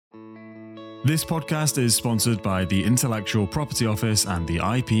This podcast is sponsored by the Intellectual Property Office and the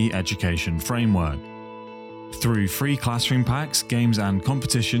IP Education Framework. Through free classroom packs, games and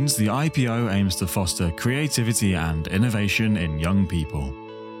competitions, the IPO aims to foster creativity and innovation in young people.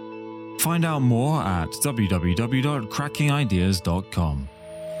 Find out more at www.crackingideas.com.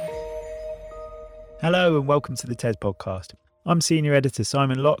 Hello and welcome to the TED Podcast. I'm Senior Editor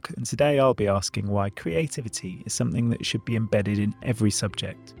Simon Locke, and today I'll be asking why creativity is something that should be embedded in every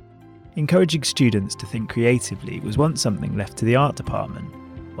subject. Encouraging students to think creatively was once something left to the art department,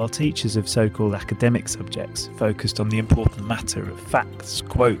 while teachers of so-called academic subjects focused on the important matter of facts,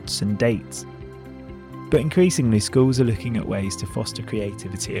 quotes and dates. But increasingly schools are looking at ways to foster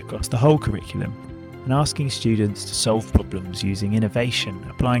creativity across the whole curriculum and asking students to solve problems using innovation,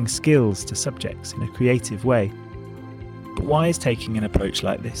 applying skills to subjects in a creative way. But why is taking an approach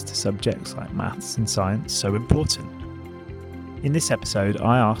like this to subjects like maths and science so important? In this episode,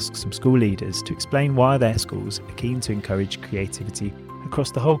 I ask some school leaders to explain why their schools are keen to encourage creativity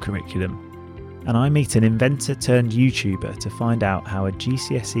across the whole curriculum. And I meet an inventor turned YouTuber to find out how a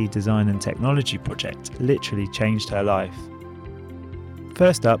GCSE design and technology project literally changed her life.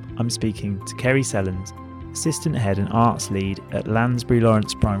 First up, I'm speaking to Kerry Sellens, Assistant Head and Arts Lead at Lansbury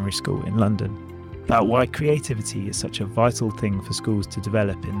Lawrence Primary School in London, about why creativity is such a vital thing for schools to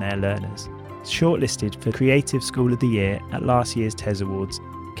develop in their learners. Shortlisted for Creative School of the Year at last year's TES Awards,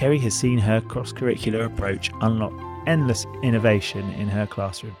 Kerry has seen her cross-curricular approach unlock endless innovation in her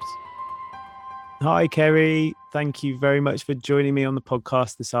classrooms. Hi Kerry, thank you very much for joining me on the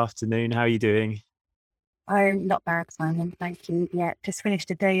podcast this afternoon. How are you doing? I'm not bad, Simon, thank you. Yeah, just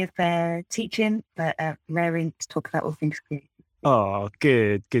finished a day of teaching, but raring to talk about all things creative. Oh,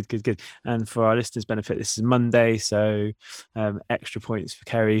 good. And for our listeners' benefit, this is Monday, so extra points for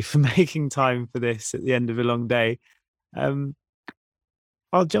Kerry for making time for this at the end of a long day. I'll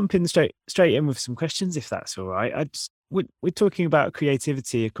jump in straight in with some questions, if that's all right. We're talking about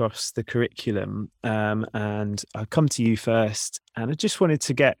creativity across the curriculum, and I'll come to you first. And I just wanted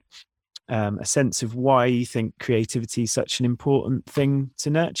to get a sense of why you think creativity is such an important thing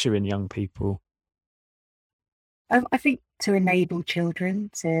to nurture in young people. I think to enable children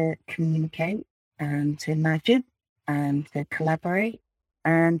to communicate and to imagine and to collaborate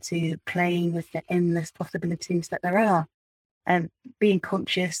and to play with the endless possibilities that there are. And being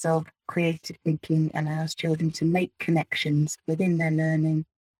conscious of creative thinking allows children to make connections within their learning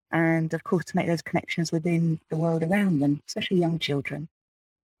and, of course, to make those connections within the world around them, especially young children.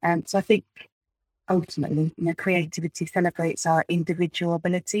 And so I think ultimately, creativity celebrates our individual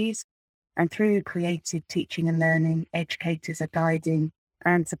abilities. And through creative teaching and learning, educators are guiding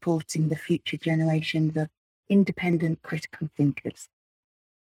and supporting the future generations of independent critical thinkers.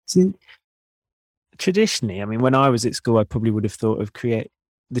 So, traditionally, I mean, when I was at school, I probably would have thought of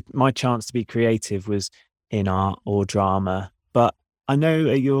my chance to be creative was in art or drama. But I know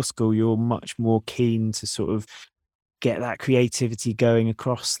at your school, you're much more keen to sort of get that creativity going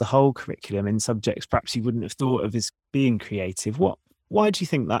across the whole curriculum in subjects perhaps you wouldn't have thought of as being creative. Why do you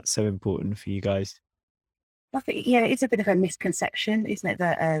think that's so important for you guys? I think, it's a bit of a misconception, isn't it,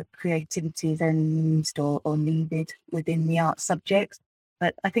 that creativity is only used or needed within the art subjects.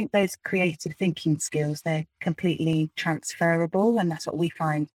 But I think those creative thinking skills, they're completely transferable. And that's what we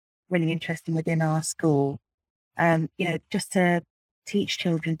find really interesting within our school. Just to teach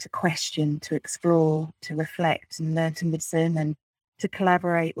children to question, to explore, to reflect and learn to listen and to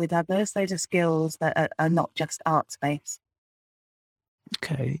collaborate with others. Those are skills that are not just arts-based.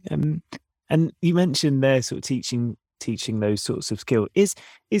 Okay. And you mentioned there sort of teaching those sorts of skills. Is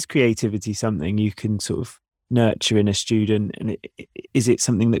creativity something you can sort of nurture in a student? And is it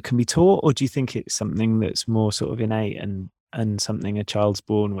something that can be taught, or do you think it's something that's more sort of innate and something a child's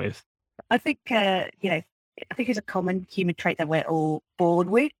born with? I think, I think it's a common human trait that we're all born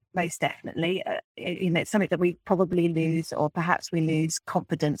with, most definitely. It's something that we probably lose, or perhaps we lose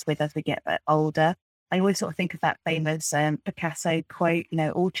confidence with as we get older. I always sort of think of that famous Picasso quote,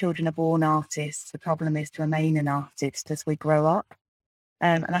 all children are born artists. The problem is to remain an artist as we grow up.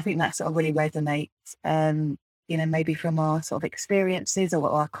 And I think that sort of really resonates, maybe from our sort of experiences or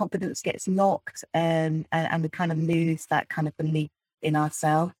our confidence gets knocked and we kind of lose that kind of belief in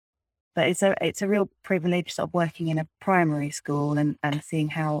ourselves. But it's a real privilege sort of working in a primary school and seeing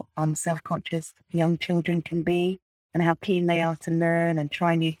how unself-conscious young children can be and how keen they are to learn and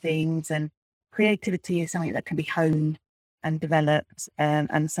try new things. And creativity is something that can be honed and developed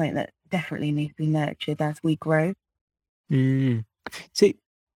and something that definitely needs to be nurtured as we grow. So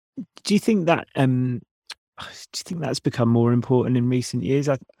do you think that that's become more important in recent years?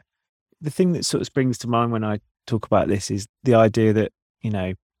 The thing that sort of springs to mind when I talk about this is the idea that,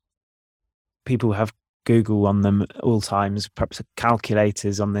 people have Google on them at all times, perhaps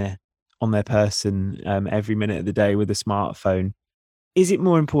calculators on their person every minute of the day with a smartphone. Is it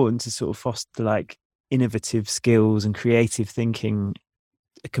more important to sort of foster like innovative skills and creative thinking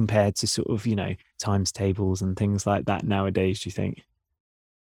compared to sort of, times tables and things like that nowadays, do you think?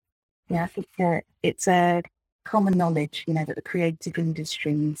 Yeah, I think it's a common knowledge, that the creative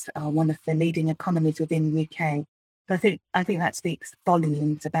industries are one of the leading economies within the UK. So I think that speaks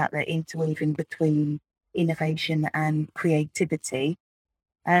volumes about the interweaving between innovation and creativity.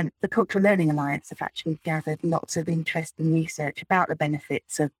 The Cultural Learning Alliance have actually gathered lots of interesting research about the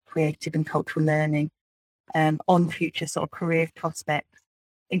benefits of creative and cultural learning on future sort of career prospects,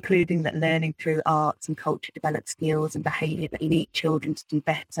 including that learning through arts and culture develops skills and behaviour that lead children to do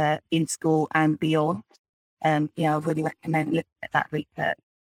better in school and beyond. I really recommend looking at that research.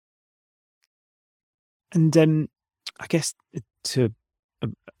 And I guess to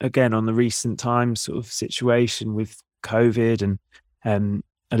again on the recent times sort of situation with COVID and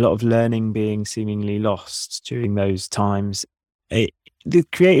a lot of learning being seemingly lost during those times, the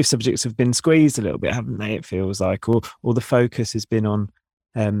creative subjects have been squeezed a little bit, haven't they? It feels like, or the focus has been on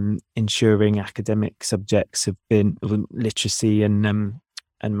ensuring academic subjects have been literacy and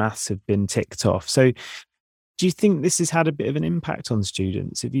maths have been ticked off. So, do you think this has had a bit of an impact on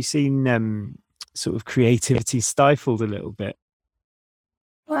students? Have you seen sort of creativity stifled a little bit?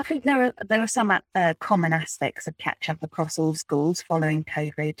 Well, I think there are some common aspects of catch up across all schools following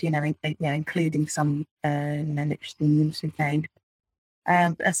COVID. Including some literacy and numeracy gained.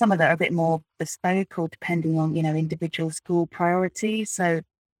 Some of that are a bit more bespoke or depending on individual school priorities. So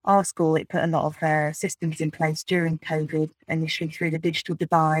our school, it put a lot of systems in place during COVID, initially through the digital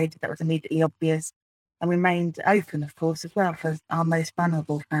divide that was immediately obvious, and remained open, of course, as well for our most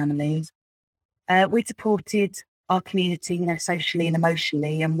vulnerable families. We supported our community, socially and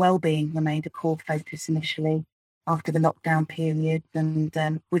emotionally, and well-being remained a core focus initially after the lockdown period.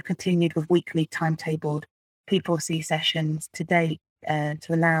 And we've continued with weekly timetabled P4C sessions to date to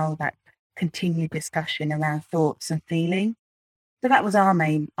allow that continued discussion around thoughts and feelings. So that was our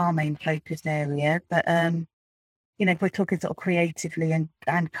main focus area. But if we're talking sort of creatively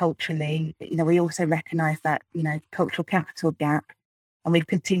and culturally, we also recognise that cultural capital gap. And we've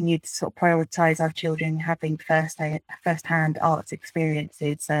continued to sort of prioritise our children having first-hand arts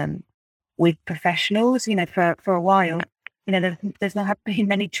experiences with professionals. For a while, there's not been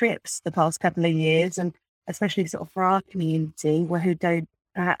many trips the past couple of years, and especially sort of for our community who don't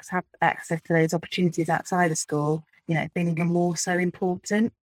perhaps have access to those opportunities outside of school, it's been even more so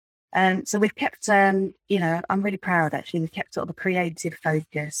important. So we've kept, I'm really proud actually, we've kept sort of a creative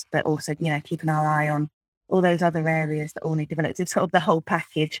focus, but also, keeping our eye on all those other areas that all need development. It's sort of the whole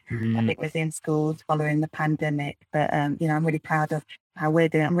package, I think, within schools following the pandemic. But, I'm really proud of how we're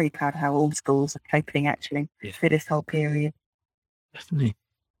doing. I'm really proud of how all schools are coping actually for this whole period. Definitely.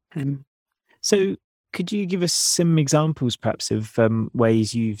 So could you give us some examples perhaps of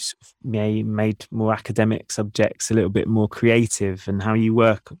ways you've made more academic subjects a little bit more creative and how you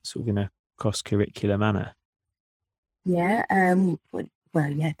work sort of in a cross-curricular manner? Yeah.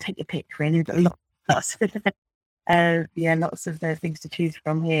 Take your pick really. Lots of things to choose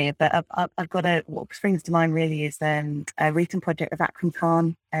from here, but I've got what springs to mind really is a recent project of Akram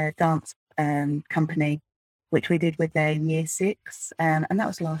Khan dance company, which we did with their year 6, and that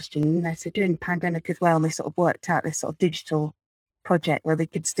was last June. So during the pandemic as well, and we sort of worked out this sort of digital project where we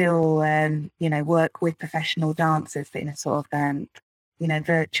could still work with professional dancers, but in a sort of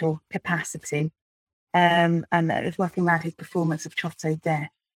virtual capacity, and it was working around his performance of Chotto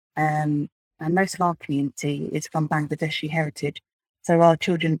Death. And most of our community is from Bangladeshi heritage. So our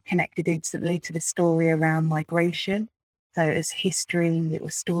children connected instantly to the story around migration. So it was history, it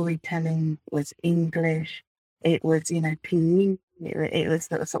was storytelling, it was English, it was, PE, it was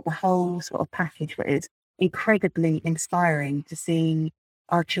sort of the whole sort of package. But it's incredibly inspiring to see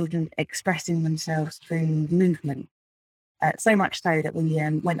our children expressing themselves through movement. So much so that we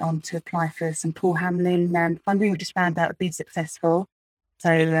went on to apply for some Paul Hamlin funding. We just found out would be successful.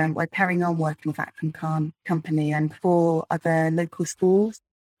 So we're carrying on working with Akram Khan Company and 4 other local schools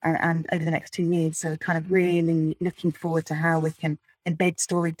and over the next 2 years. So kind of really looking forward to how we can embed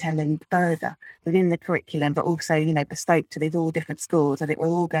storytelling further within the curriculum, but also, bespoke to these all different schools. I think we're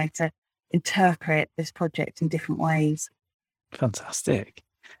all going to interpret this project in different ways. Fantastic.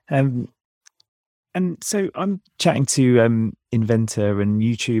 And so I'm chatting to inventor and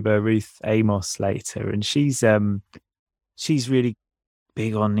YouTuber Ruth Amos later, and she's really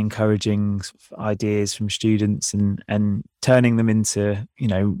big on encouraging ideas from students and turning them into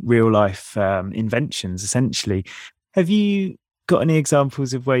real life inventions essentially. Have you got any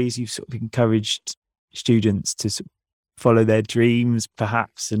examples of ways you've sort of encouraged students to sort of follow their dreams,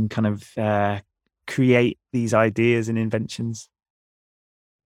 perhaps, and kind of create these ideas and inventions?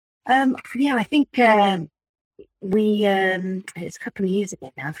 Yeah, I think we it's a couple of years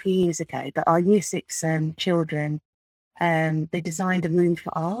ago now, a few years ago, but our Year 6 children, they designed a room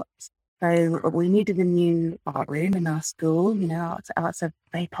for art. So we needed a new art room in our school. You know, art's a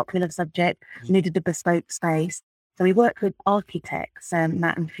very popular subject. We needed a bespoke space. So we worked with architects,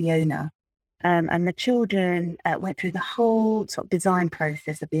 Matt and Fiona, and the children went through the whole sort of design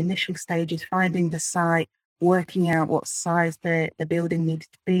process of the initial stages, finding the site, working out what size the building needs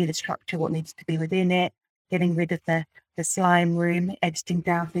to be, the structure, what needs to be within it, getting rid of the slime room, editing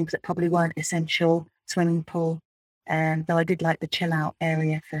down things that probably weren't essential, swimming pool. Though I did like the chill out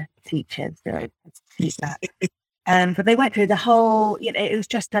area for teachers, so I use that. But they went through the whole, it was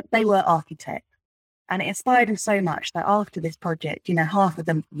just that they were architects. And it inspired them so much that after this project, half of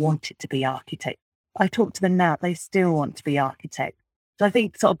them wanted to be architects. I talk to them now, they still want to be architects. So I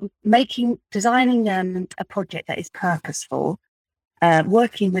think sort of designing a project that is purposeful,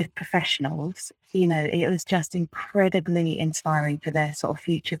 working with professionals, it was just incredibly inspiring for their sort of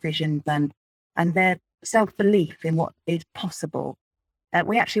future visions and their self-belief in what is possible.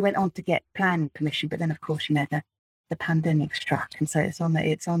 We actually went on to get planning permission, but then of course, the pandemic struck, and so it's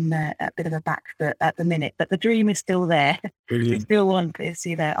on a bit of a back foot at the minute. But the dream is still there. We still want to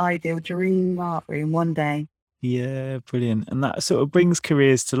see their ideal dream art room one day. Yeah, brilliant. And that sort of brings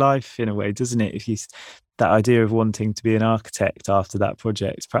careers to life in a way, doesn't it? That idea of wanting to be an architect after that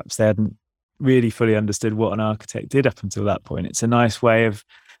project, perhaps they hadn't really fully understood what an architect did up until that point. It's a nice way of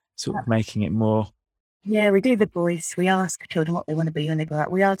sort of making it more. Yeah, we do the boys. We ask children what they want to be when they grow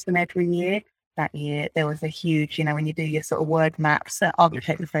up. We ask them every year. That year, there was a huge, when you do your sort of word maps,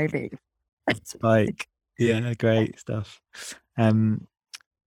 architect was very big. Spike. Yeah, great stuff. And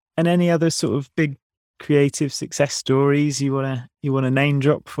any other sort of big creative success stories you wanna name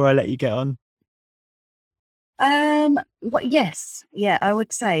drop before I let you get on? Yes. Yeah, I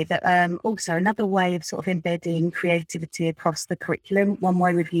would say that also another way of sort of embedding creativity across the curriculum, one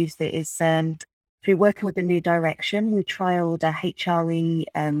way we've used it is through working with the New Direction. We trialled a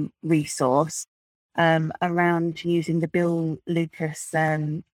HRE resource around using the Bill Lucas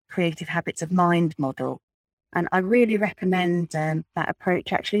Creative Habits of Mind model. And I really recommend that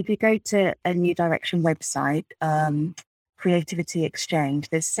approach. Actually, if you go to a New Direction website, Creativity Exchange,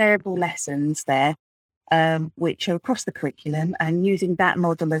 there's several lessons there which are across the curriculum and using that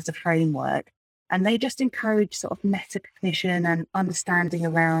model as a framework. And they just encourage sort of metacognition and understanding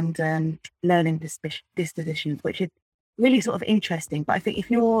around learning dispositions, which is really sort of interesting. But I think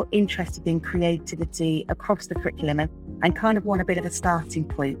if you're interested in creativity across the curriculum and kind of want a bit of a starting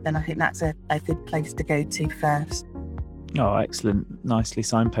point, then I think that's a good place to go to first. Oh, excellent. Nicely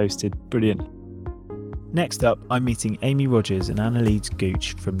signposted. Brilliant. Next up, I'm meeting Amy Rogers and Annalise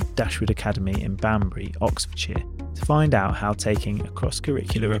Gooch from Dashwood Academy in Banbury, Oxfordshire, to find out how taking a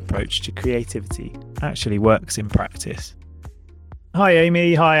cross-curricular approach to creativity actually works in practice. Hi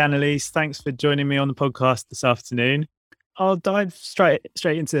Amy, hi Annalise, thanks for joining me on the podcast this afternoon. I'll dive straight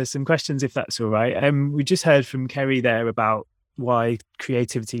into some questions if that's all right. We just heard from Kerry there about why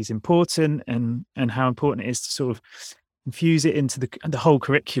creativity is important and how important it is to sort of infuse it into the whole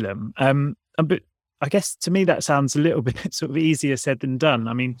curriculum. But I guess to me that sounds a little bit sort of easier said than done.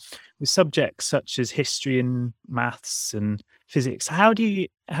 I mean, with subjects such as history and maths and physics, how do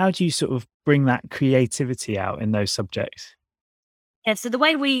you sort of bring that creativity out in those subjects? Yeah, so the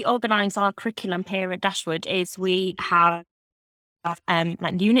way we organise our curriculum here at Dashwood is we have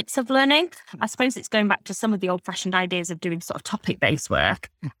like units of learning. I suppose it's going back to some of the old-fashioned ideas of doing sort of topic-based work.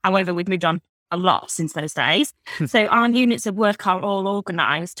 However, we've moved on a lot since those days. So our units of work are all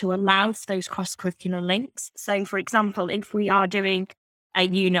organised to allow for those cross-curricular links. So, for example, if we are doing a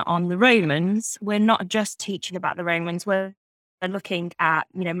unit on the Romans, we're not just teaching about the Romans, we're looking at,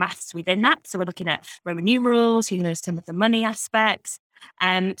 maths within that. So we're looking at Roman numerals, some of the money aspects.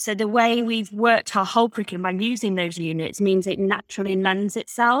 So the way we've worked our whole curriculum by using those units means it naturally lends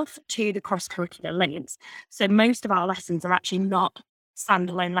itself to the cross-curricular links. So most of our lessons are actually not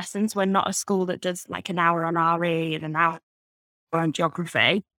standalone lessons. We're not a school that does like an hour on RE and an hour on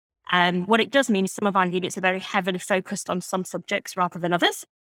geography. What it does mean is some of our units are very heavily focused on some subjects rather than others.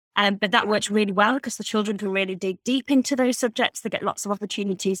 But that works really well because the children can really dig deep into those subjects. They get lots of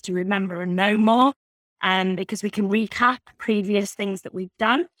opportunities to remember and know more, because we can recap previous things that we've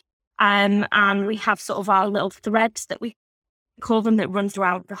done. And we have sort of our little threads that we call them that run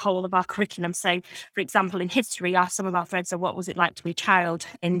throughout the whole of our curriculum. So, for example, in history, some of our threads are what was it like to be a child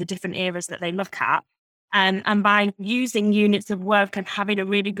in the different eras that they look at. And by using units of work and having a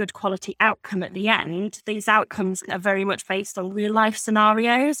really good quality outcome at the end, these outcomes are very much based on real life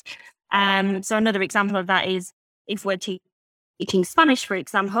scenarios. So another example of that is if we're teaching Spanish, for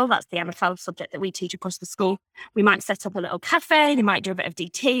example, that's the MFL subject that we teach across the school. We might set up a little cafe, they might do a bit of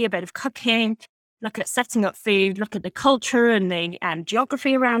DT, a bit of cooking, look at setting up food, look at the culture and the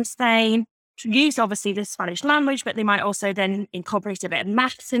geography around Spain. Use obviously the Spanish language, but they might also then incorporate a bit of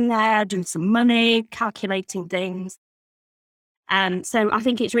maths in there, doing some money, calculating things. So I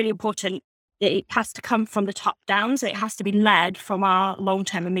think it's really important that it has to come from the top down. So it has to be led from our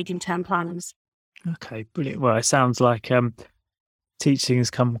long-term and medium-term plans. Okay, brilliant. Well, it sounds like teaching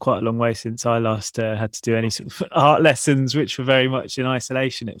has come quite a long way since I last had to do any sort of art lessons, which were very much in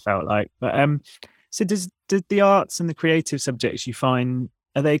isolation, it felt like. But so does the arts and the creative subjects you find,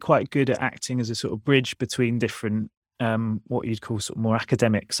 are they quite good at acting as a sort of bridge between different, what you'd call sort of more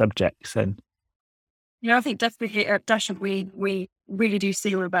academic subjects then? Yeah, I think definitely at Dashwood, we really do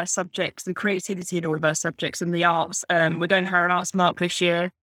see all of our subjects, the creativity in all of our subjects and the arts. We're going to have an arts mark this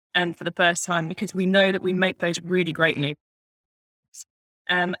year for the first time because we know that we make those really great leaps.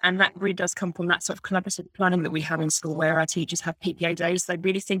 And that really does come from that sort of collaborative planning that we have in school where our teachers have PPA days. They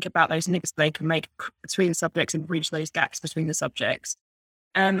really think about those links they can make between subjects and bridge those gaps between the subjects.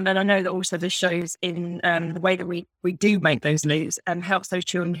 And I know that also this shows in the way that we do make those leaps and helps those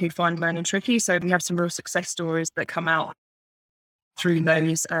children who find learning tricky. So we have some real success stories that come out through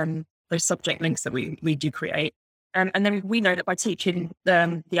those subject links that we do create. And then we know that by teaching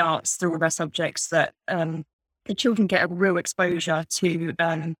the arts through all of our subjects that the children get a real exposure to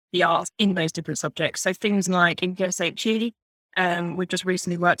the arts in those different subjects. So things like in PSHE, we've just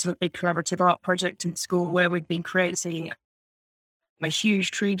recently worked on a big collaborative art project in school where we've been creating a huge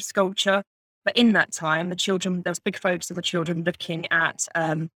tree sculpture. But in that time, there was a big focus on the children looking at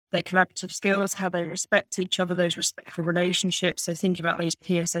their collaborative skills, how they respect each other, those respectful relationships. So think about these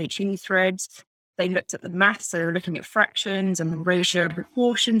PSHE threads. They looked at the maths, they were looking at fractions and the ratio and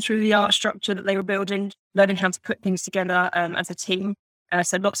proportion through the art structure that they were building, learning how to put things together as a team.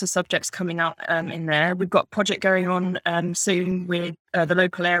 So lots of subjects coming out in there. We've got a project going on soon with the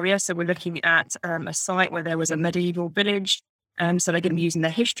local area. So we're looking at a site where there was a medieval village. So they're going to be using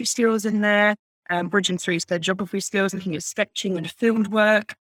their history skills in there, bridging through their geography skills, looking at sketching and field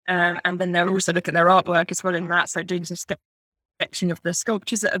work. And then they'll also look at their artwork as well in that. So doing some sketching of the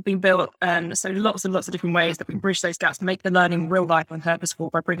sculptures that have been built. So lots and lots of different ways that we bridge those gaps, make the learning real life and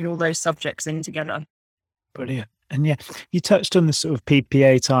purposeful by bringing all those subjects in together. Brilliant. And yeah, you touched on the sort of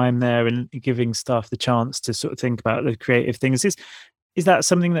PPA time there and giving staff the chance to sort of think about the creative things. Is that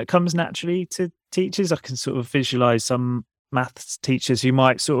something that comes naturally to teachers? I can sort of visualize some maths teachers who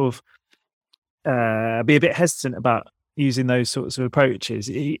might sort of be a bit hesitant about using those sorts of approaches.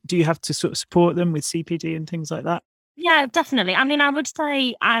 Do you have to sort of support them with CPD and things like that? Yeah, definitely. I mean, I would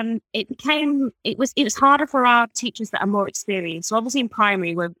say it was harder for our teachers that are more experienced. So obviously in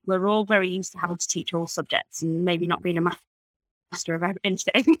primary, we're all very used to having to teach all subjects and maybe not being a master of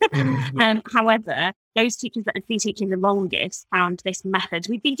anything. However, those teachers that have been teaching the longest found this method.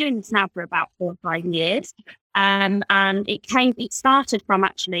 We've been doing this now for about 4 or 5 years. And it started from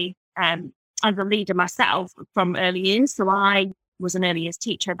actually, as a leader myself from early years. So I was an early years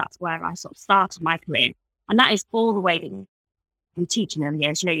teacher. That's where I sort of started my career. And that is all the way in teaching early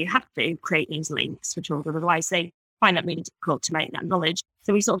years. You have to create these links for children, otherwise they find it really difficult to make that knowledge.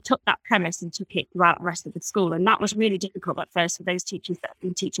 So we sort of took that premise and took it throughout the rest of the school. And that was really difficult at first for those teachers that have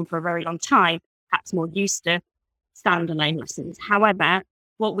been teaching for a very long time, perhaps more used to standalone lessons. However,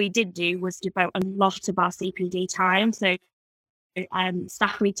 what we did do was devote a lot of our CPD time. So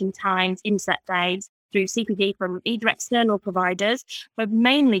staff meeting times, inset days, through CPD from either external providers, but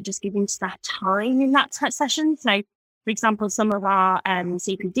mainly just giving staff time in that session. So, for example, some of our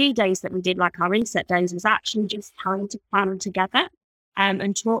CPD days that we did, like our inset days, was actually just time to plan together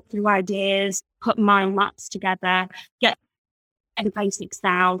and talk through ideas, put mind maps together, get the basics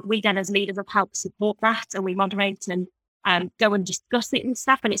down. We then, as leaders, have helped support that, and we moderate and go and discuss it with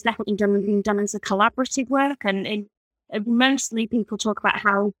staff. And it's definitely being done as a collaborative work. And mostly people talk about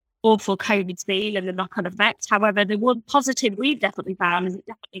how awful COVID's been and the knock-on effect. However, the one positive we've definitely found is it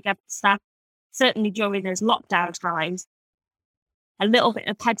definitely gave staff, certainly during those lockdown times, a little bit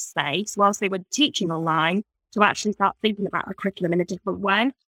of headspace whilst they were teaching online to actually start thinking about the curriculum in a different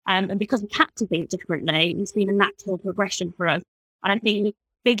way. And because we had to think differently, it's been a natural progression for us. And I think the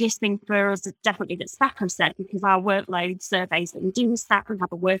biggest thing for us is definitely that staff have said, because our workload surveys that we do with staff and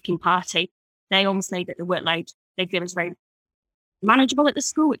have a working party, they all say that the workload they feel is very manageable at the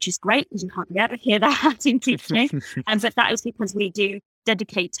school, which is great because you hardly ever hear that in teaching. But that is because we do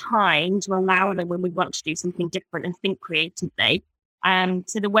dedicate time to allow them when we want to do something different and think creatively.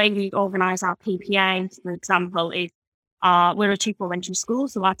 So the way we organise our PPA, for example, is we're a 2-4 entry school,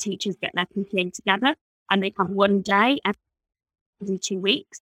 so our teachers get their PPA together and they have one day every 2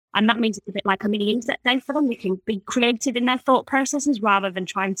 weeks. And that means it's a bit like a mini inset day for them. They can be creative in their thought processes rather than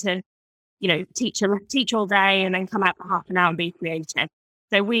trying to, teach all day and then come out for half an hour and be creative.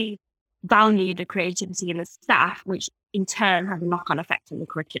 So we value the creativity in the staff, which in turn has a knock-on effect on the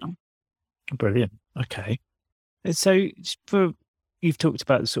curriculum. Brilliant. Okay. So you've talked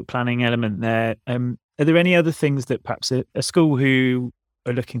about the sort of planning element there. Are there any other things that perhaps a school who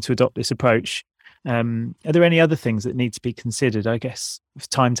are looking to adopt this approach, are there any other things that need to be considered? I guess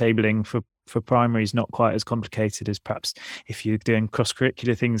timetabling for primary is not quite as complicated as perhaps if you're doing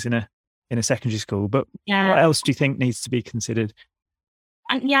cross-curricular things in a secondary school. But what else do you think needs to be considered?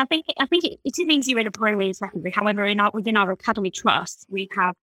 And I think it is easier in a primary and secondary. However, within our academy trust, we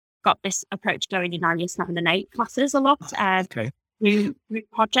have got this approach going in our year 7 and 8 classes a lot. Okay. Through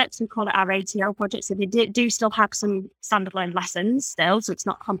projects, we call it our ATL projects. So they do still have some standalone lessons still, so it's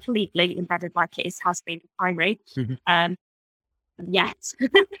not completely embedded like it has been in primary. Mm-hmm. Yet.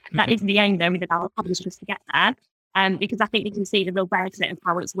 That is the aim though, within our academy trust to get there. Because I think we can see the real benefit of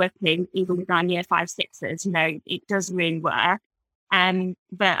how it's working, even with our year 5, 6s. It does really work. But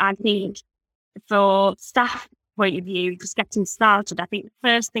I think for staff point of view, just getting started, I think the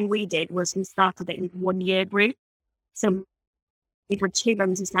first thing we did was we started it in 1-year group. So we had 2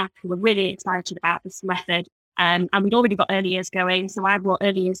 members of staff who were really excited about this method. And we'd already got early years going. So I brought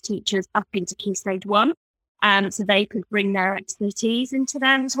early years teachers up into Key Stage 1. So they could bring their expertise into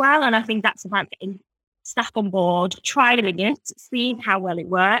them as well. And I think that's about getting staff on board, trialing it, seeing how well it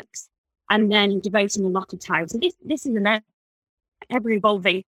works, and then devoting a lot of time. So this is an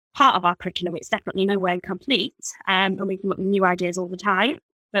ever-evolving part of our curriculum. It's definitely nowhere complete, and we come up with new ideas all the time.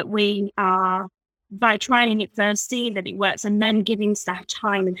 But we are, by trying it first, seeing that it works, and then giving staff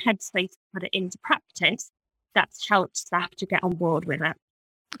time and headspace to put it into practice, that's helped staff to get on board with it.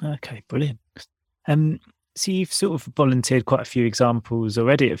 Okay, brilliant. So you've sort of volunteered quite a few examples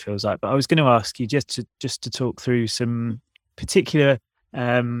already, it feels like, but I was going to ask you just to talk through some particular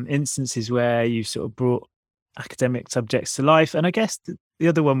instances where you've sort of brought academic subjects to life. And I guess the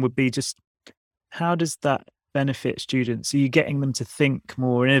other one would be just, how does that benefit students? Are you getting them to think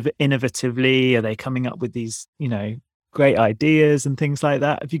more innovatively? Are they coming up with these, great ideas and things like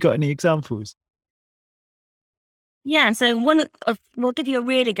that? Have you got any examples? Yeah, so we'll give you a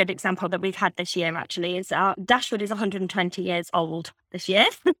really good example that we've had this year, actually, is Dashwood is 120 years old this year.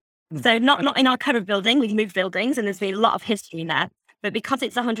 So not in our current building, we've moved buildings and there's been a lot of history there. But because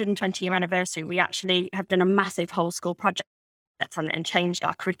it's 120-year anniversary, we actually have done a massive whole school project that's on it and changed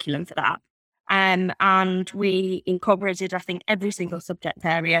our curriculum for that. And we incorporated, I think, every single subject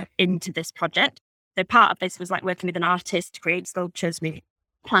area into this project. So part of this was like working with an artist to create sculptures. We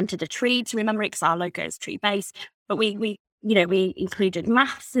planted a tree to remember it because our logo is tree based. But we included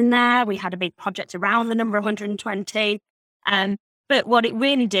maths in there. We had a big project around the number 120. But what it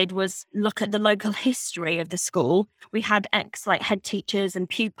really did was look at the local history of the school. We had head teachers and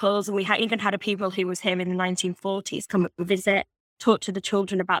pupils, and we even had a pupil who was here in the 1940s come up and visit, talk to the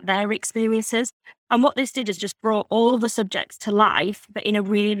children about their experiences. And what this did is just brought all the subjects to life, but in a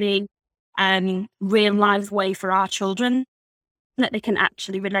really real life way for our children that they can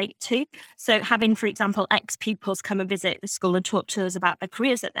actually relate to. So having, for example, ex-pupils come and visit the school and talk to us about the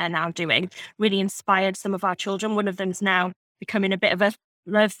careers that they're now doing really inspired some of our children. One of them's now becoming a bit of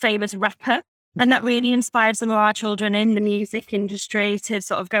a famous rapper, and that really inspired some of our children in the music industry to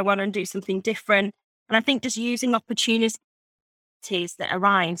sort of go on and do something different. And I think just using opportunities that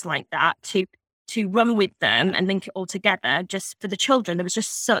arise like that to run with them and link it all together, just for the children, there was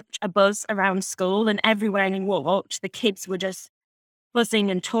just such a buzz around school, and everywhere you walked, the kids were just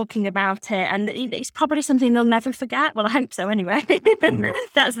buzzing and talking about it, and it's probably something they'll never forget. Well, I hope so anyway.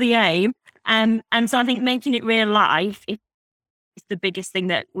 That's the aim. And so I think making it real life is the biggest thing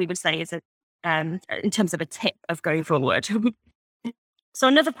that we would say is in terms of a tip of going forward. So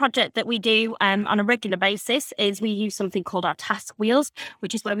another project that we do on a regular basis is we use something called our task wheels,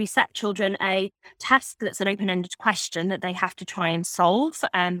 which is where we set children a task that's an open-ended question that they have to try and solve.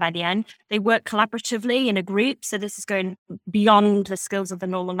 And by the end, they work collaboratively in a group. So this is going beyond the skills of the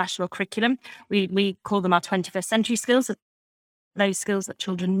normal national curriculum. We call them our 21st century skills, those skills that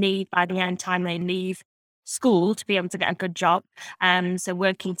children need by the end time they leave school to be able to get a good job. So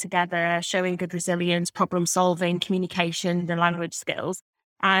working together, showing good resilience, problem solving, communication, the language skills.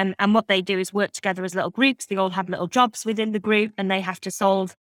 And what they do is work together as little groups. They all have little jobs within the group, and they have to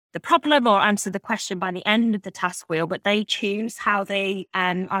solve the problem or answer the question by the end of the task wheel, but they choose how they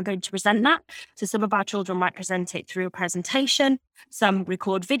are going to present that. So some of our children might present it through a presentation, some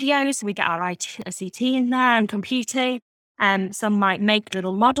record videos, so we get our ICT in there and computing. Some might make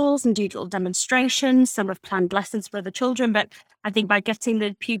little models and do little demonstrations. Some have planned lessons for other children, but I think by getting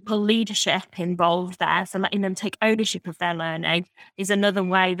the pupil leadership involved there, so letting them take ownership of their learning, is another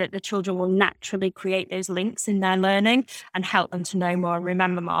way that the children will naturally create those links in their learning and help them to know more and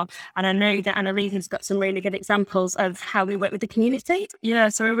remember more. And I know that Annalisa's got some really good examples of how we work with the community. Yeah,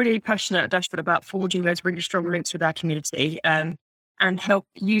 so we're really passionate at Dashwood about forging those really strong links with our community. And help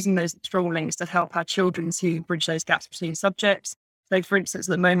using those strong links to help our children to bridge those gaps between subjects. So, for instance,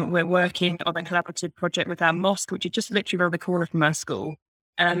 at the moment, we're working on a collaborative project with our mosque, which is just literally around the corner from our school.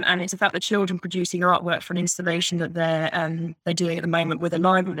 And it's about the children producing artwork for an installation that they're doing at the moment with a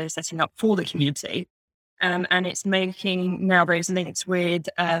library they're setting up for the community. And it's making now those links with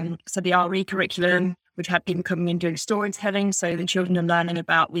so the RE curriculum. We've had people coming in doing storytelling. So the children are learning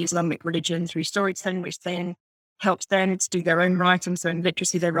about the Islamic religion through storytelling, which then helps them to do their own writing. So in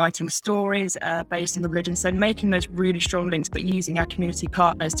literacy, they're writing stories based on the religion. So making those really strong links, but using our community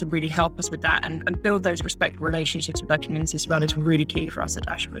partners to really help us with that and build those respectful relationships with our communities around is really key for us at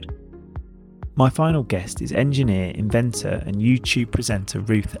Dashwood. My final guest is engineer, inventor and YouTube presenter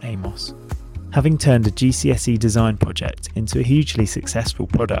Ruth Amos. Having turned a GCSE design project into a hugely successful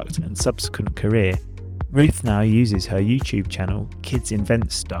product and subsequent career, Ruth now uses her YouTube channel, Kids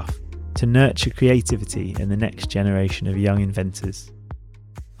Invent Stuff, to nurture creativity in the next generation of young inventors.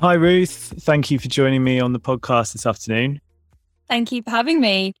 Hi Ruth, thank you for joining me on the podcast this afternoon. Thank you for having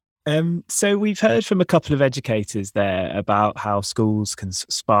me. So we've heard from a couple of educators there about how schools can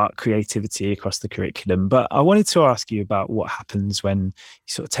spark creativity across the curriculum, but I wanted to ask you about what happens when you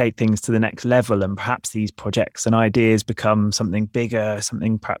sort of take things to the next level and perhaps these projects and ideas become something bigger,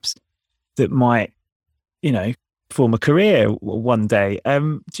 something perhaps that might, form a career one day.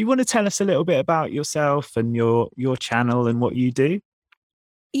 Do you want to tell us a little bit about yourself and your channel and what you do?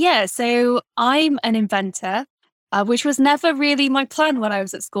 Yeah, so I'm an inventor, which was never really my plan when I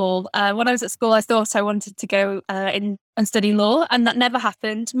was at school. When I was at school, I thought I wanted to go in and study law, and that never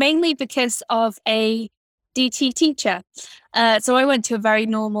happened, mainly because of a DT teacher. So I went to a very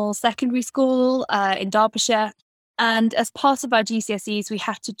normal secondary school in Derbyshire, and as part of our GCSEs, we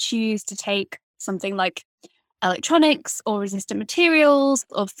had to choose to take something like electronics or resistant materials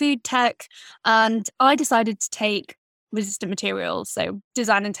or food tech. And I decided to take resistant materials, so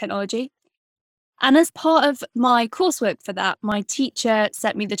design and technology. And as part of my coursework for that, my teacher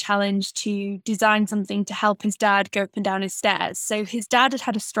set me the challenge to design something to help his dad go up and down his stairs. So his dad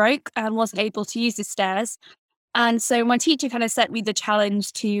had a stroke and wasn't able to use his stairs. And so my teacher kind of set me the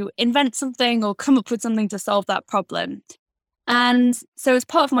challenge to invent something or come up with something to solve that problem. And so as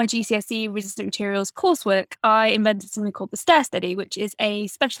part of my GCSE resistant materials coursework, I invented something called the Stair Steady, which is a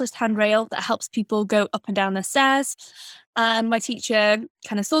specialist handrail that helps people go up and down their stairs. And my teacher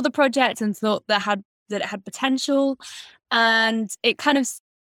kind of saw the project and thought that it had potential. And it kind of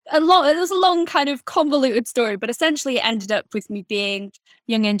it was a long kind of convoluted story, but essentially it ended up with me being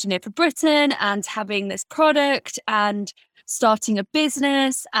Young Engineer for Britain and having this product and starting a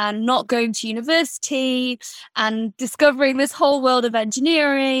business and not going to university and discovering this whole world of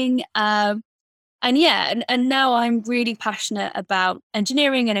engineering. And now I'm really passionate about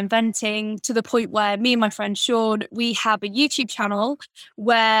engineering and inventing to the point where me and my friend Sean, we have a YouTube channel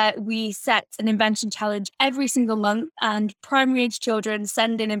where we set an invention challenge every single month, and primary age children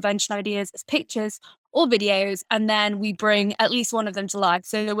send in invention ideas as pictures or videos, and then we bring at least one of them to life.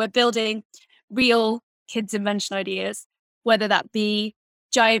 So we're building real kids' invention ideas, whether that be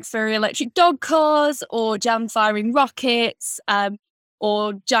giant furry electric dog cars or jam firing rockets,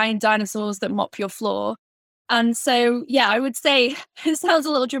 or giant dinosaurs that mop your floor. And so, yeah, I would say, it sounds a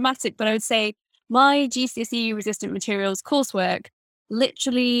little dramatic, but I would say my GCSE resistant materials coursework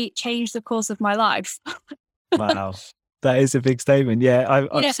literally changed the course of my life. Wow, that is a big statement. Yeah,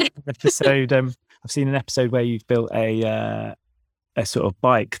 I've seen an episode where you've built a sort of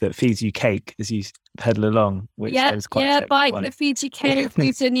bike that feeds you cake as you pedal along, which is quite bike that feeds you cake.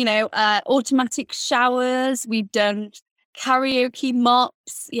 We've done, automatic showers. We've done karaoke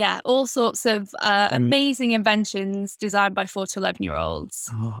mops, all sorts of amazing inventions designed by 4 to 11-year-olds.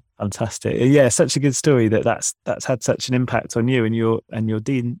 Oh, fantastic! Yeah, such a good story that's had such an impact on you, and your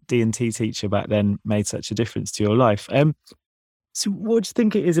D&T teacher back then made such a difference to your life. So, what do you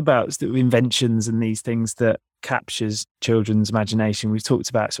think it is about sort of inventions and these things that captures children's imagination? We've talked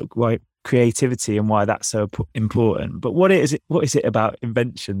about sort of creativity and why that's so important, but what is it about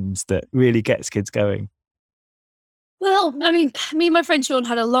inventions that really gets kids going? Well, I mean, me and my friend Sean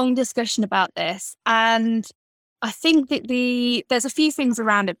had a long discussion about this, and I think that there's a few things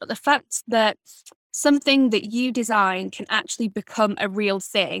around it, but the fact that something that you design can actually become a real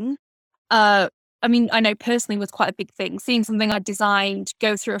thing. I mean, I know personally was quite a big thing, seeing something I designed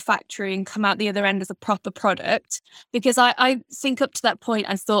go through a factory and come out the other end as a proper product. Because I think up to that point,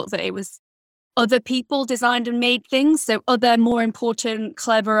 I thought that it was other people designed and made things. So other more important,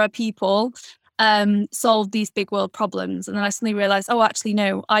 cleverer people solved these big world problems. And then I suddenly realized, oh, actually,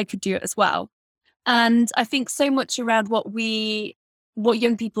 no, I could do it as well. And I think so much around what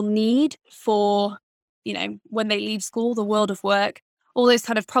young people need for, when they leave school, the world of work, all those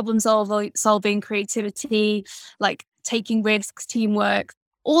kind of problem solving, creativity, like taking risks, teamwork,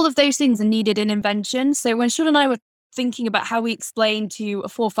 all of those things are needed in invention. So when Sean and I were thinking about how we explain to a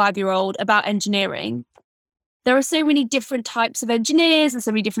 4 or 5-year-old about engineering, there are so many different types of engineers and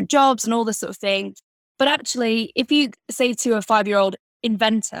so many different jobs and all this sort of thing. But actually, if you say to a 5-year-old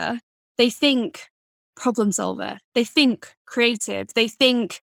inventor, they think problem solver, they think creative, they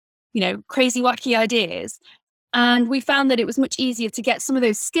think, crazy, wacky ideas. And we found that it was much easier to get some of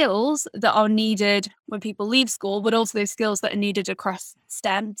those skills that are needed when people leave school, but also those skills that are needed across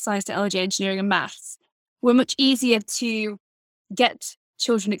STEM, science, technology, engineering, and maths, were much easier to get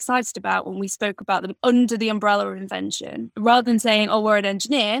children excited about when we spoke about them under the umbrella of invention, rather than saying, oh, we're an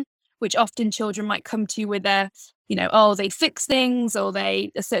engineer, which often children might come to with their, oh, they fix things, or a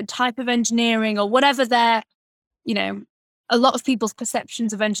certain type of engineering, or whatever their, a lot of people's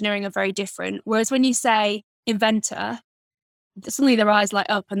perceptions of engineering are very different. Whereas when you say inventor, suddenly their eyes light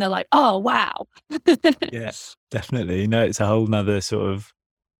up and they're like, oh, wow. Yes, definitely. It's a whole nother sort of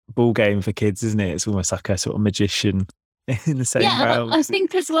ball game for kids, isn't it? It's almost like a sort of magician in the same realm. I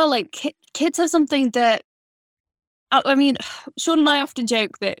think as well, like kids have something that, I mean, Sean and I often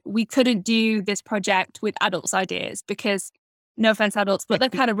joke that we couldn't do this project with adults' ideas because, no offense, adults, but they're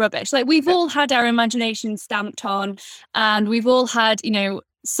kind of rubbish. Like, we've all had our imagination stamped on, and we've all had,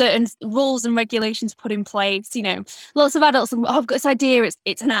 certain rules and regulations put in place. Lots of adults, oh, I've got this idea,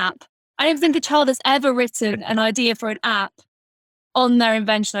 it's an app. I don't think a child has ever written an idea for an app on their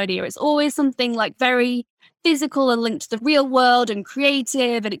invention idea. It's always something like very physical and linked to the real world and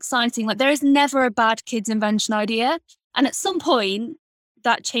creative and exciting. Like, there is never a bad kid's invention idea. And at some point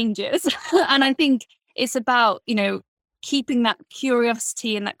that changes. And I think it's about, keeping that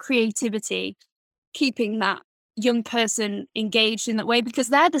curiosity and that creativity, keeping that young person engaged in that way, because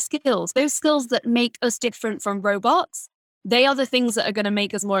they're the skills, those skills that make us different from robots. They are the things that are going to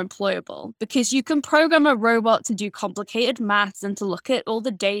make us more employable, because you can program a robot to do complicated maths and to look at all the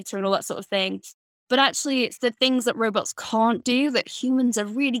data and all that sort of thing. But actually, it's the things that robots can't do that humans are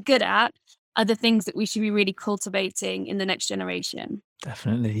really good at are the things that we should be really cultivating in the next generation.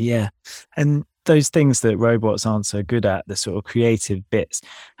 Definitely, yeah. And those things that robots aren't so good at, the sort of creative bits,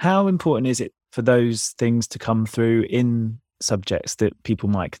 how important is it for those things to come through in subjects that people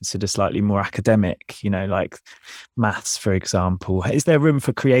might consider slightly more academic, like maths, for example? Is there room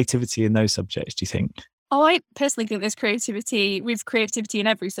for creativity in those subjects, do you think? Oh, I personally think there's creativity in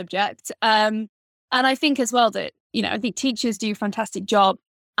every subject. And I think as well that, I think teachers do a fantastic job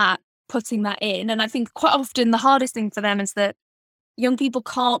at putting that in. And I think quite often the hardest thing for them is that young people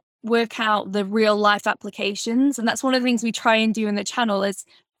can't work out the real life applications. And that's one of the things we try and do in the channel is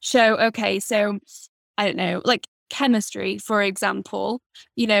show, okay, so I don't know, like chemistry, for example,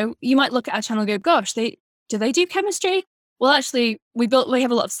 you might look at our channel and go, gosh, do they do chemistry? Well, actually, we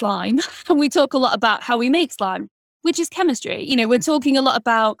have a lot of slime and we talk a lot about how we make slime, which is chemistry. We're talking a lot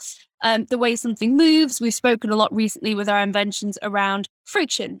about the way something moves. We've spoken a lot recently with our inventions around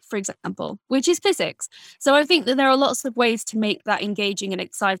friction, for example, which is physics. So I think that there are lots of ways to make that engaging and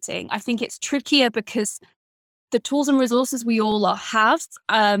exciting. I think it's trickier because the tools and resources we all have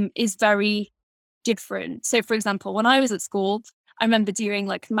is very different. So, for example, when I was at school, I remember doing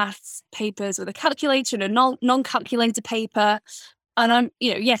like maths papers with a calculator and a non-calculator paper. And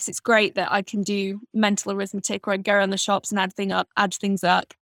yes, it's great that I can do mental arithmetic or I go around the shops and add things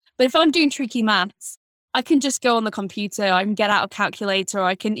up. But if I'm doing tricky maths, I can just go on the computer, I can get out a calculator,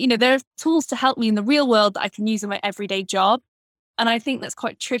 I can, there are tools to help me in the real world that I can use in my everyday job. And I think that's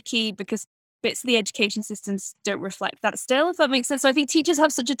quite tricky because bits of the education systems don't reflect that still, if that makes sense. So I think teachers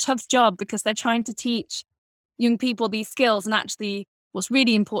have such a tough job because they're trying to teach young people these skills. And actually what's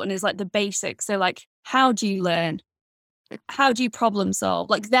really important is like the basics. So like, how do you learn? How do you problem solve?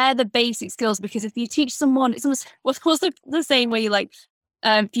 Like, they're the basic skills, because if you teach someone, it's almost the same way, like,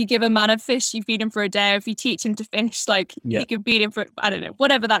 if you give a man a fish, you feed him for a day. Or if you teach him to fish, like you can feed him for, I don't know,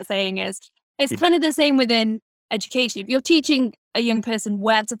 whatever that saying is. It's kind of the same within education. If you're teaching a young person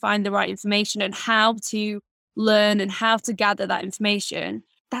where to find the right information and how to learn and how to gather that information,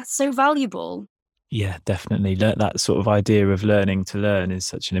 that's so valuable. Yeah, definitely. That sort of idea of learning to learn is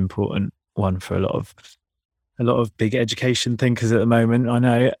such an important one for a lot of big education thinkers at the moment, I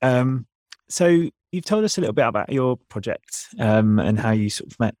know. So you've told us a little bit about your project and how you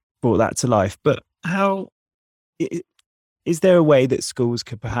sort of brought that to life, but how is there a way that schools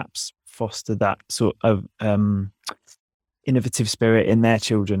could perhaps foster that sort of innovative spirit in their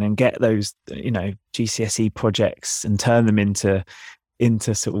children and get those, GCSE projects and turn them into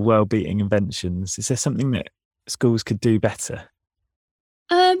sort of world-beating inventions? Is there something that schools could do better?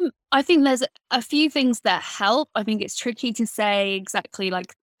 I think there's a few things that help. I think it's tricky to say exactly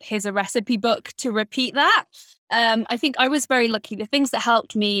like, here's a recipe book to repeat that. I think I was very lucky. The things that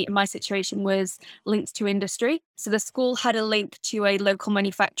helped me in my situation was linked to industry. So the school had a link to a local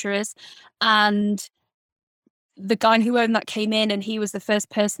manufacturers, and the guy who owned that came in, and he was the first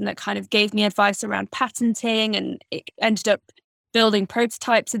person that kind of gave me advice around patenting, and it ended up building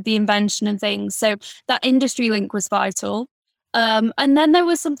prototypes of the invention and things. So that industry link was vital. And then there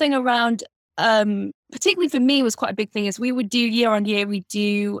was something around, particularly for me, was quite a big thing, is we would do year on year, we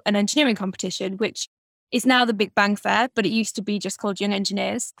do an engineering competition, which is now the Big Bang Fair, but it used to be just called Young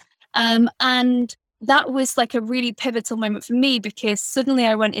Engineers. And that was like a really pivotal moment for me, because suddenly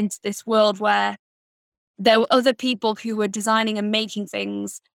I went into this world where there were other people who were designing and making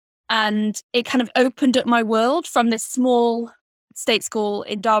things. And it kind of opened up my world from this small state school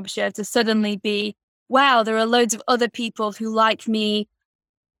in Derbyshire to suddenly be, wow, there are loads of other people who, like me,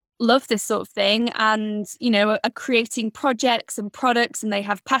 love this sort of thing and, are creating projects and products, and they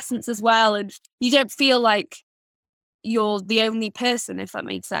have patents as well. And you don't feel like you're the only person, if that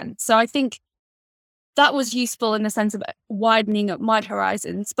makes sense. So I think that was useful in the sense of widening up my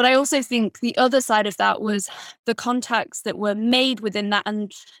horizons. But I also think the other side of that was the contacts that were made within that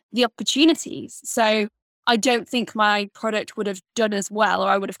and the opportunities. So I don't think my product would have done as well, or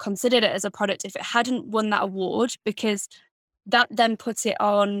I would have considered it as a product, if it hadn't won that award, because that then puts it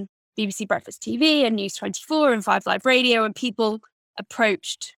on BBC Breakfast TV and News 24 and 5 Live Radio, and people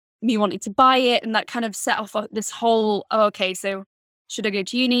approached me wanting to buy it. And that kind of set off this whole, okay, so should I go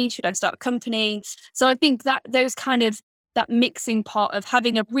to uni? Should I start a company? So I think that that mixing part of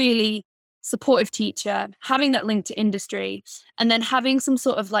having a really supportive teacher, having that link to industry, and then having some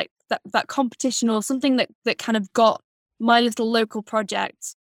sort of like that competition or something that kind of got my little local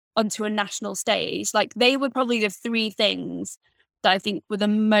project onto a national stage. Like, they were probably the three things that I think were the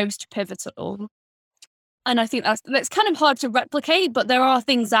most pivotal. And I think that's kind of hard to replicate, but there are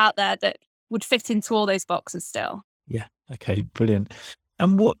things out there that would fit into all those boxes still. Yeah. Okay. Brilliant.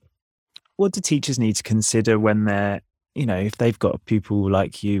 And what do teachers need to consider when they're, if they've got a pupil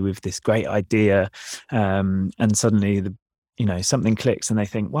like you with this great idea, and suddenly something clicks and they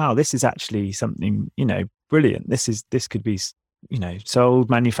think, wow, this is actually something, brilliant. This could be, sold,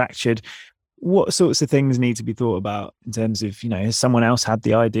 manufactured. What sorts of things need to be thought about in terms of, has someone else had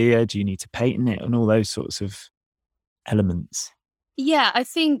the idea? Do you need to patent it, and all those sorts of elements? Yeah, I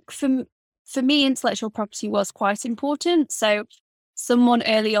think for me, intellectual property was quite important. So someone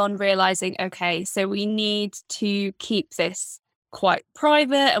early on realizing, okay, so we need to keep this quite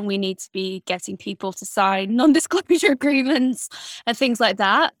private, and we need to be getting people to sign non-disclosure agreements and things like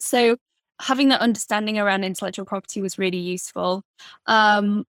that. So having that understanding around intellectual property was really useful.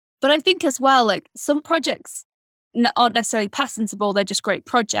 But I think as well, like, some projects aren't necessarily patentable, they're just great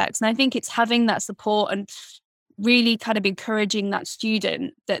projects. And I think it's having that support and really kind of encouraging that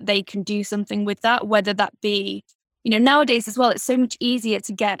student that they can do something with that, whether that be, nowadays as well, it's so much easier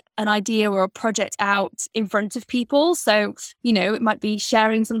to get an idea or a project out in front of people. So, it might be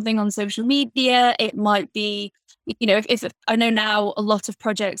sharing something on social media. It might be, if I know now a lot of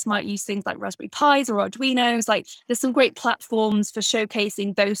projects might use things like Raspberry Pis or Arduinos. Like, there's some great platforms for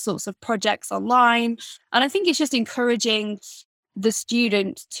showcasing those sorts of projects online. And I think it's just encouraging the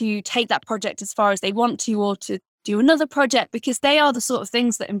student to take that project as far as they want to, or to do another project, because they are the sort of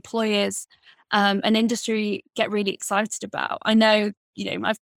things that employers and industry get really excited about. I know,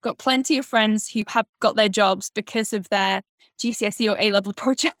 I've got plenty of friends who have got their jobs because of their GCSE or A-level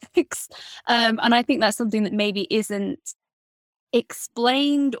projects. And I think that's something that maybe isn't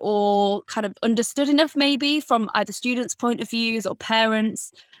explained or kind of understood enough, maybe from either students' point of views or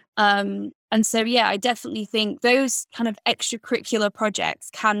parents. And so, yeah, I definitely think those kind of extracurricular projects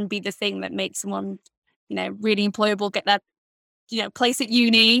can be the thing that makes someone, really employable, get that, place at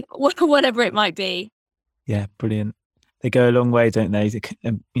uni, whatever it might be. Yeah, brilliant. They go a long way, don't they?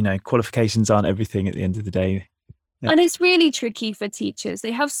 Qualifications aren't everything at the end of the day. Yeah. And it's really tricky for teachers.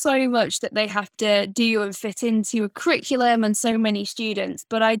 They have so much that they have to do and fit into a curriculum, and so many students.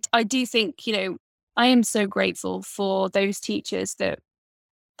 But I do think, I am so grateful for those teachers that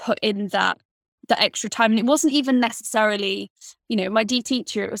put in that extra time. And it wasn't even necessarily, my D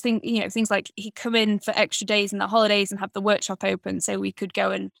teacher, it was things like he'd come in for extra days in the holidays and have the workshop open so we could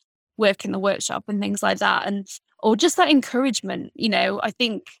go and work in the workshop and things like that. Or just that encouragement, I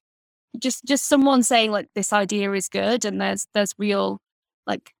think just someone saying like, this idea is good, and there's real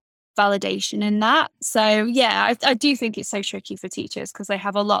like validation in that. So yeah, I do think it's so tricky for teachers because they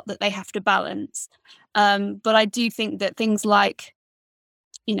have a lot that they have to balance. But I do think that things like,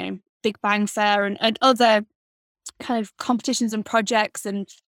 Big Bang Fair and other kind of competitions and projects and,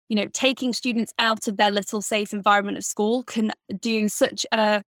 taking students out of their little safe environment of school can do it's such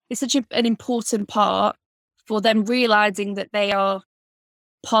an important part for them realizing that they are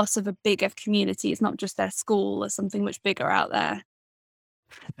part of a bigger community. It's not just their school, there's something much bigger out there.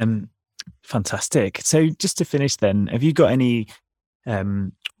 Fantastic. So just to finish then, have you got any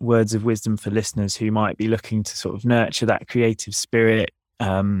words of wisdom for listeners who might be looking to sort of nurture that creative spirit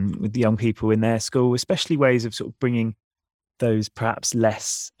with the young people in their school, especially ways of sort of bringing those perhaps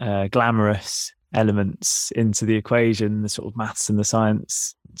less glamorous elements into the equation, the sort of maths and the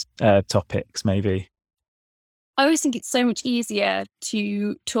science topics maybe? I always think it's so much easier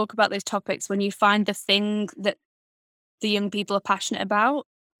to talk about those topics when you find the thing that the young people are passionate about.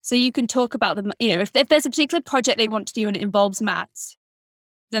 So you can talk about them, if there's a particular project they want to do and it involves maths,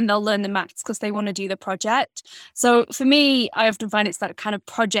 then they'll learn the maths because they want to do the project. So for me, I often find it's that kind of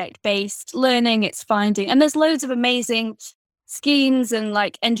project-based learning. It's finding, and there's loads of amazing schemes and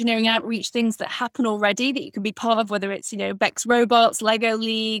like engineering outreach things that happen already that you can be part of, whether it's, Bex Robots, Lego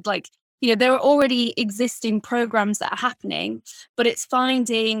League, there are already existing programs that are happening, but it's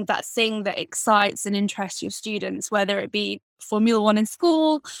finding that thing that excites and interests your students, whether it be Formula One in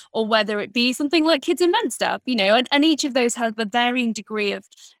school or whether it be something like Kids Invent Stuff, and each of those has a varying degree of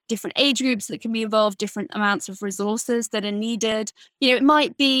different age groups that can be involved, different amounts of resources that are needed. It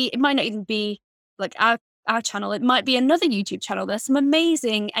might not even be like our channel. It might be another YouTube channel. There's some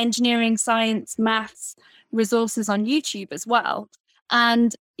amazing engineering, science, maths resources on YouTube as well.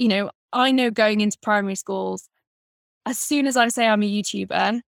 And, I know going into primary schools, as soon as I say I'm a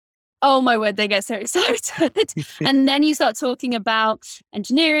YouTuber, oh my word, they get so excited. And then you start talking about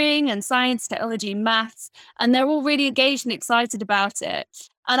engineering and science, technology, maths, and they're all really engaged and excited about it.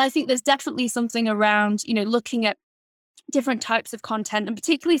 And I think there's definitely something around, looking at different types of content and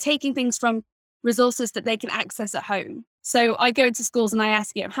particularly taking things from resources that they can access at home. So I go into schools and I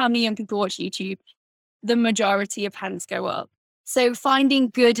ask, how many young people watch YouTube? The majority of hands go up. So finding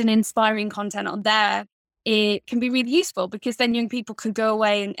good and inspiring content on there, it can be really useful because then young people can go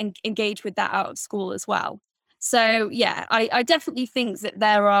away and engage with that out of school as well. So yeah, I definitely think that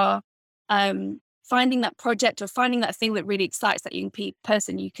there are finding that project or finding that thing that really excites that young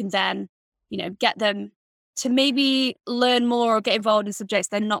person, you can then, get them to maybe learn more or get involved in subjects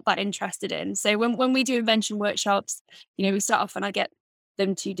they're not that interested in. So when we do invention workshops, we start off and I get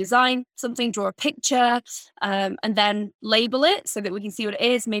them to design something, draw a picture, and then label it so that we can see what it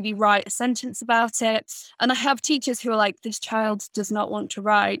is, maybe write a sentence about it. And I have teachers who are like, this child does not want to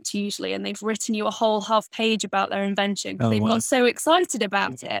write usually, and they've written you a whole half page about their invention because they've got so excited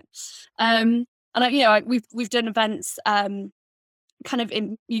about it. And we've done events kind of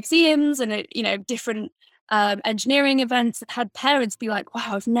in museums and different engineering events that had parents be like,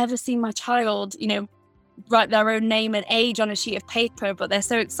 wow, I've never seen my child, write their own name and age on a sheet of paper, but they're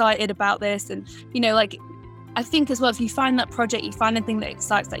so excited about this. And I think as well, if you find that project, you find a thing that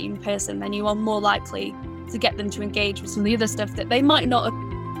excites that young person, then you are more likely to get them to engage with some of the other stuff that they might not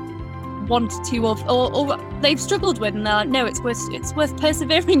have wanted to or they've struggled with, and they're like, no, it's worth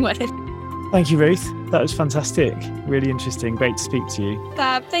persevering with. Thank you, Ruth. That was fantastic. Really interesting. Great to speak to you.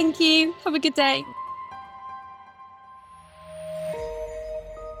 Fab. Thank you. Have a good day.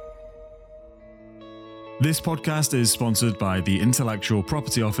 This podcast is sponsored by the Intellectual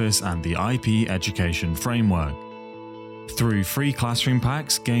Property Office and the IP Education Framework. Through free classroom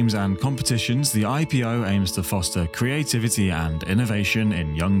packs, games and competitions, the IPO aims to foster creativity and innovation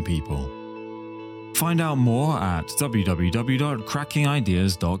in young people. Find out more at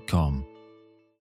www.crackingideas.com.